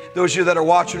me. Those of you that are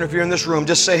watching, if you're in this room,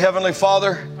 just say, Heavenly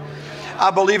Father,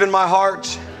 I believe in my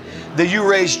heart that you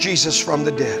raised Jesus from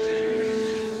the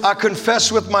dead. I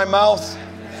confess with my mouth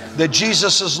that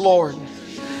Jesus is Lord.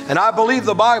 And I believe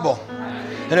the Bible.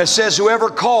 And it says, whoever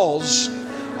calls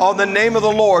on the name of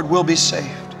the Lord will be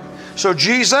saved. So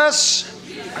Jesus,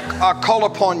 I call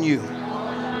upon you.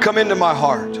 Come into my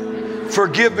heart.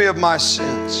 Forgive me of my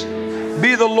sins.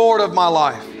 Be the Lord of my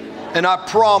life. And I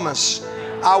promise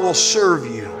I will serve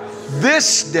you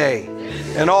this day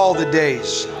and all the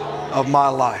days of my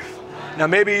life. Now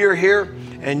maybe you're here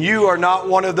and you are not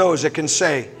one of those that can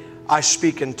say, I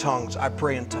speak in tongues, I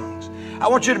pray in tongues. I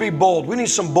want you to be bold. We need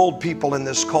some bold people in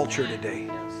this culture today.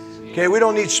 Okay, we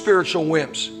don't need spiritual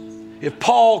wimps. If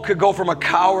Paul could go from a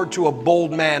coward to a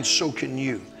bold man, so can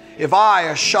you. If I,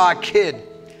 a shy kid,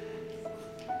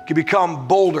 could become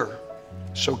bolder,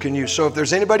 so can you. So if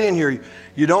there's anybody in here,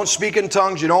 you don't speak in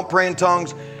tongues, you don't pray in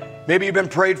tongues, maybe you've been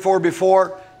prayed for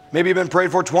before, maybe you've been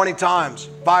prayed for 20 times,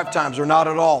 5 times, or not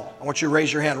at all. I want you to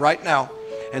raise your hand right now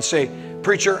and say,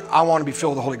 preacher, I want to be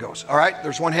filled with the Holy Ghost. All right,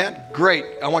 there's one hand. Great.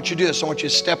 I want you to do this. I want you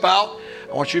to step out.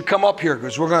 I want you to come up here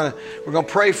because we're gonna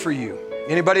pray for you.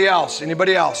 Anybody else?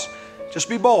 Anybody else? Just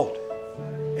be bold.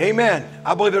 Amen.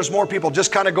 I believe there's more people.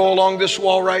 Just kind of go along this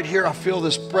wall right here. I feel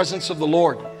this presence of the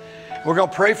Lord. We're going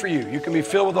to pray for you. You can be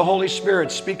filled with the Holy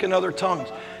Spirit, speak in other tongues.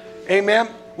 Amen.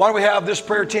 Why don't we have this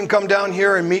prayer team come down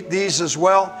here and meet these as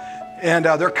well? And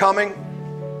they're coming.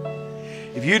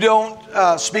 If you don't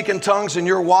speak in tongues and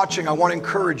you're watching, I want to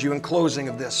encourage you in closing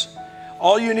of this.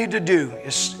 All you need to do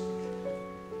is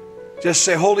just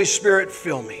say, Holy Spirit,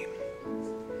 fill me.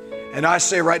 And I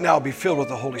say right now, be filled with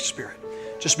the Holy Spirit.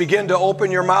 Just begin to open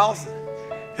your mouth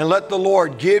and let the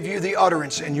Lord give you the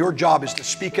utterance. And your job is to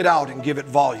speak it out and give it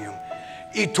volume.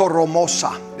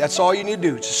 Itoromosa. That's all you need to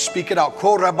do. Just speak it out.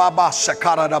 Come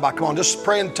on, just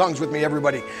pray in tongues with me,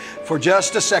 everybody, for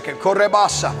just a second.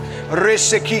 Korebasa,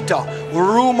 resekita,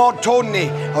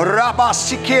 rumotoni,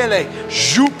 rabasikele,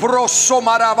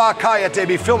 juprosomaravakayate.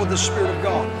 Be filled with the Spirit of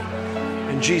God.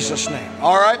 In Jesus' name.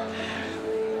 All right.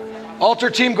 Altar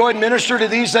team, go ahead and minister to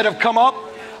these that have come up.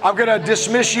 I'm going to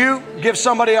dismiss you. Give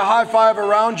somebody a high five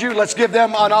around you. Let's give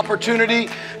them an opportunity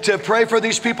to pray for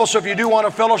these people. So if you do want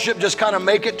a fellowship, just kind of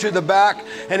make it to the back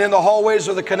and in the hallways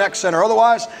or the Connect Center.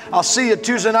 Otherwise, I'll see you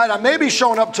Tuesday night. I may be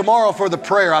showing up tomorrow for the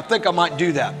prayer. I think I might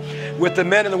do that with the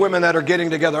men and the women that are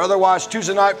getting together. Otherwise,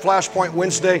 Tuesday night, Flashpoint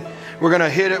Wednesday, we're going to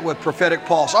hit it with prophetic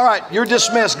pulse. All right, you're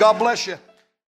dismissed. God bless you.